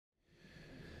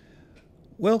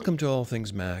Welcome to All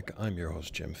Things Mac. I'm your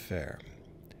host, Jim Fair.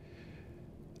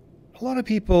 A lot of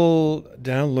people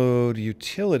download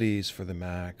utilities for the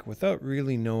Mac without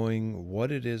really knowing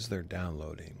what it is they're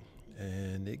downloading,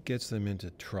 and it gets them into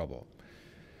trouble.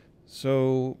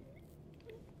 So,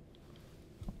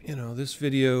 this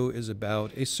video is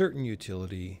about a certain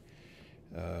utility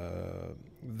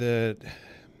that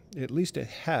at least it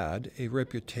had a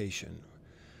reputation.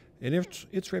 And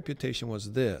its reputation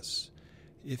was this: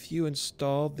 if you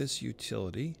installed this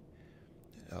utility,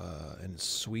 and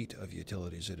suite of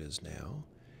utilities it is now,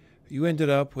 you ended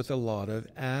up with a lot of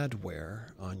adware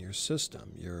on your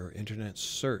system. Your internet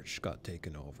search got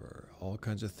taken over. All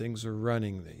kinds of things are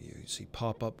running that you see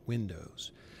pop-up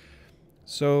windows.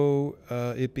 So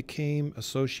it became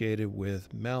associated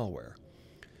with malware.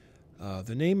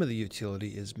 The name of the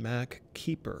utility is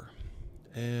MacKeeper,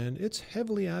 and it's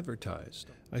heavily advertised.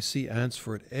 I see ads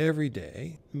for it every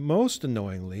day. Most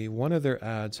annoyingly, one of their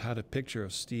ads had a picture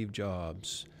of Steve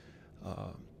Jobs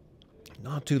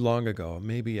not too long ago.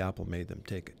 Maybe Apple made them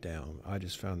take it down. I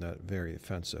just found that very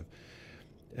offensive.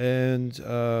 And,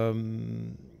 I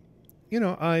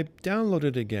downloaded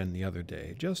it again the other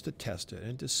day just to test it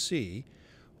and to see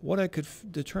what I could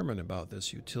determine about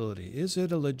this utility. Is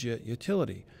it a legit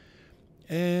utility?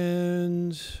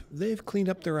 And they've cleaned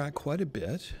up their act quite a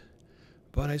bit,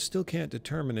 but I still can't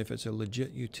determine if it's a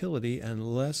legit utility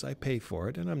unless I pay for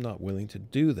it, and I'm not willing to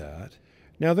do that.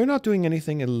 Now, they're not doing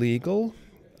anything illegal,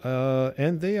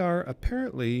 and they are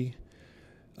apparently,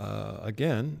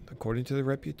 again, according to their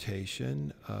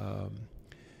reputation,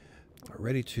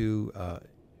 ready to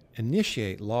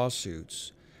initiate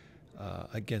lawsuits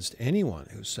against anyone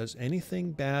who says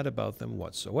anything bad about them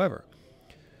whatsoever.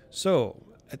 So,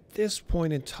 at this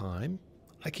point in time,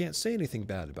 I can't say anything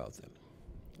bad about them.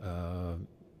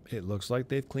 It looks like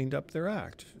they've cleaned up their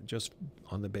act just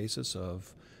on the basis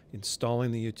of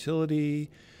installing the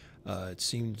utility. It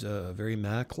seemed very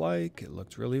Mac-like. It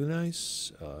looked really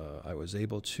nice. I was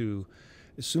able to,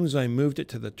 as soon as I moved it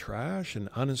to the trash, an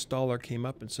uninstaller came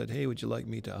up and said, "Hey, would you like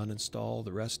me to uninstall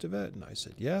the rest of it?" And I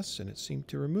said yes, and it seemed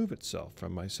to remove itself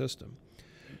from my system.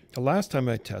 The last time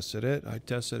I tested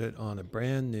it on a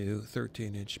brand new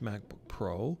 13-inch MacBook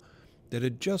Pro that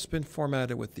had just been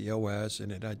formatted with the OS,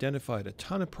 and it identified a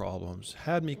ton of problems,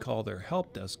 had me call their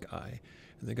help desk guy,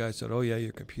 and the guy said, "Oh yeah,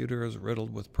 your computer is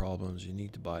riddled with problems. You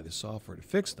need to buy the software to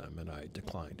fix them." And I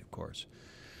declined, of course.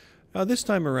 Now this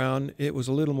time around, it was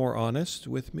a little more honest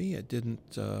with me. It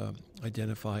didn't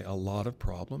identify a lot of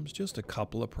problems, just a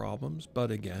couple of problems, but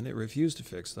again, it refused to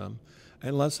fix them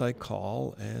unless I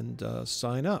call and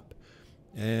sign up.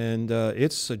 And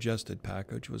its suggested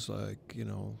package was like,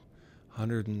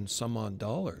 $100 and some odd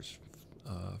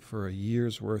for a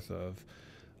year's worth of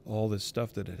all this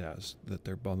stuff that it has, that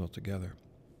they're bundled together.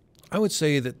 I would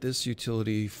say that this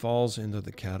utility falls into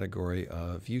the category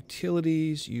of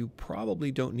utilities you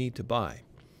probably don't need to buy.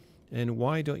 And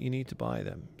why don't you need to buy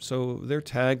them? So their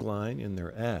tagline in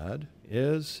their ad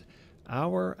is,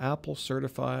 "Our Apple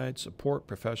certified support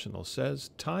professional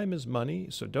says time is money,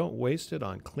 so don't waste it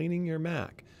on cleaning your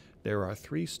Mac. There are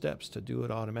 3 steps to do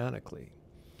it automatically."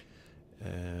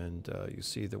 And you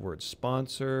see the word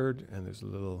sponsored, and there's a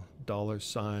little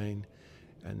 $sign,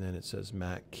 and then it says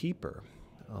MacKeeper,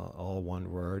 all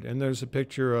one word. And there's a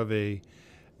picture of a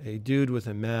dude with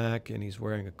a Mac, and he's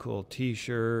wearing a cool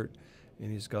t-shirt,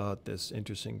 and he's got this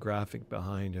interesting graphic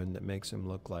behind him that makes him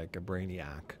look like a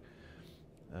brainiac.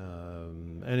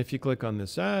 And if you click on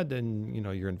this ad, then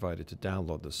you're invited to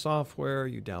download the software.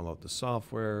 You download the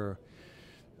software.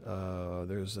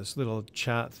 There's this little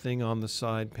chat thing on the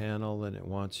side panel, and it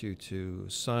wants you to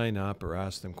sign up or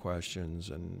ask them questions.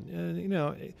 And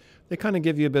they kind of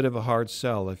give you a bit of a hard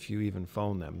sell if you even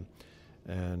phone them.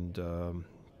 And,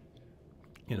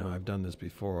 I've done this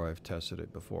before. I've tested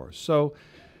it before. So,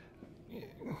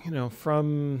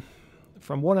 from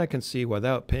what I can see,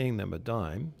 without paying them a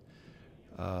dime,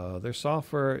 their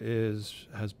software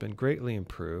has been greatly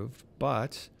improved.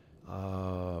 But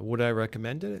would I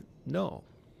recommend it? No.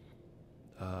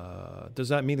 Does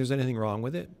that mean there's anything wrong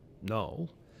with it? No.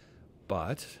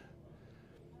 But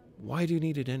why do you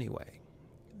need it anyway?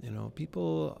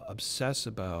 People obsess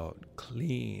about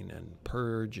clean and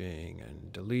purging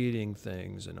and deleting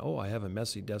things, and I have a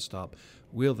messy desktop.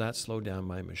 Will that slow down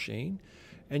my machine?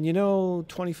 And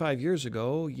 25 years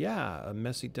ago, yeah, a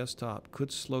messy desktop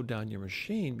could slow down your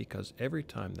machine, because every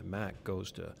time the Mac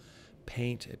goes to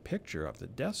paint a picture of the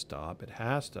desktop, it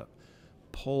has to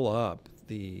pull up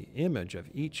the image of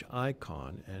each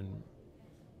icon and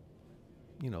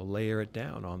layer it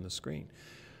down on the screen.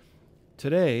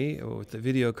 Today, with the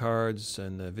video cards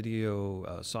and the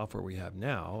video software we have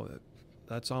now,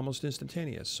 That's almost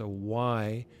instantaneous. So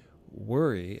why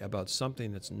worry about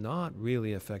something that's not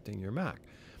really affecting your Mac?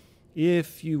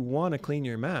 If you want to clean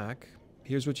your Mac,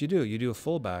 here's what you do. You do a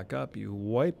full backup, you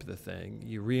wipe the thing,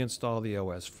 you reinstall the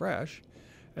OS fresh,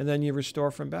 and then you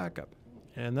restore from backup.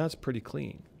 And that's pretty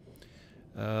clean.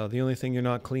 The only thing you're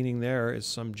not cleaning there is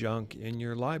some junk in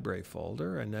your library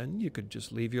folder, and then you could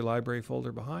just leave your library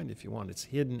folder behind if you want. It's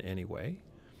hidden anyway.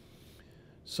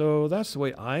 So that's the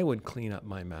way I would clean up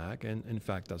my Mac, and in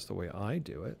fact, that's the way I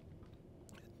do it.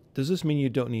 Does this mean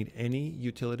you don't need any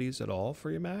utilities at all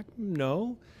for your Mac?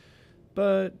 No,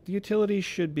 but the utilities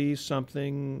should be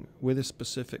something with a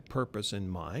specific purpose in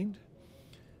mind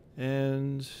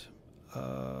and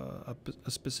a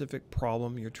specific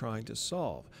problem you're trying to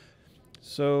solve.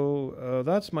 So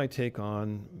that's my take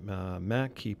on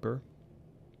MacKeeper.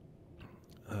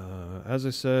 As I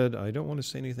said, I don't want to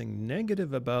say anything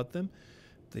negative about them.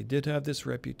 They did have this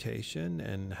reputation,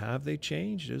 and have they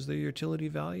changed? Is their utility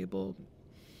valuable?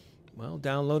 Well,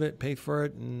 download it, pay for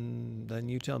it, and then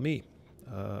you tell me.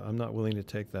 I'm not willing to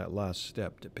take that last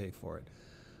step to pay for it.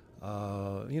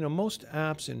 Most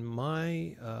apps in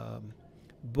my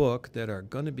book that are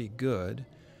going to be good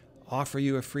offer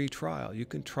you a free trial. You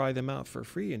can try them out for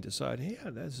free and decide, hey, yeah,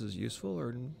 this is useful,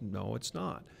 or no, it's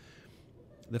not.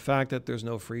 The fact that there's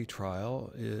no free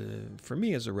trial, for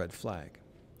me, is a red flag.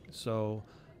 So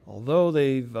although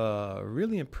they've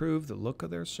really improved the look of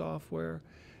their software,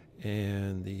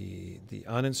 and the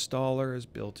uninstaller is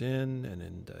built in,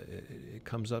 and it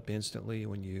comes up instantly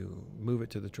when you move it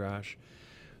to the trash,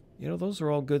 those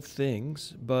are all good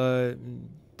things, but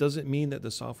does it mean that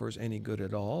the software is any good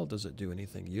at all? Does it do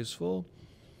anything useful?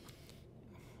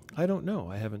 I don't know.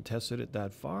 I haven't tested it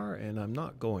that far, and I'm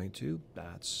not going to.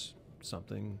 That's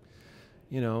something,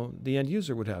 the end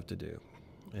user would have to do.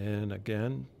 And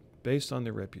again, based on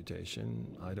their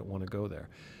reputation, I don't want to go there.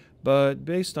 But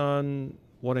based on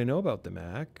what I know about the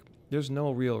Mac, there's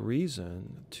no real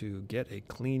reason to get a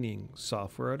cleaning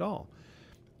software at all.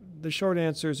 The short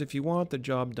answer is, if you want the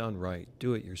job done right,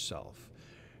 do it yourself.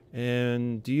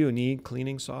 And do you need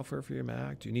cleaning software for your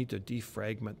Mac? Do you need to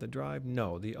defragment the drive?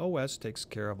 No, the OS takes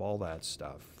care of all that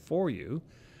stuff for you.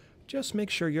 Just make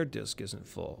sure your disk isn't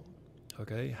full.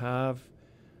 Okay, have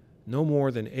no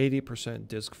more than 80%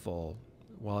 disk full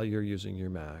while you're using your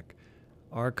Mac.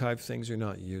 Archive things you're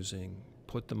not using,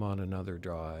 put them on another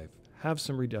drive, have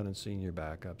some redundancy in your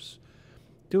backups,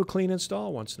 do a clean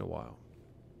install once in a while.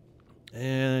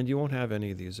 And you won't have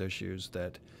any of these issues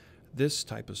that this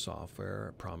type of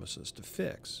software promises to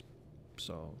fix.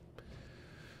 So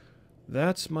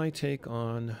that's my take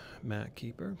on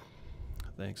MacKeeper.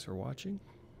 Thanks for watching.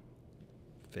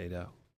 Fade out.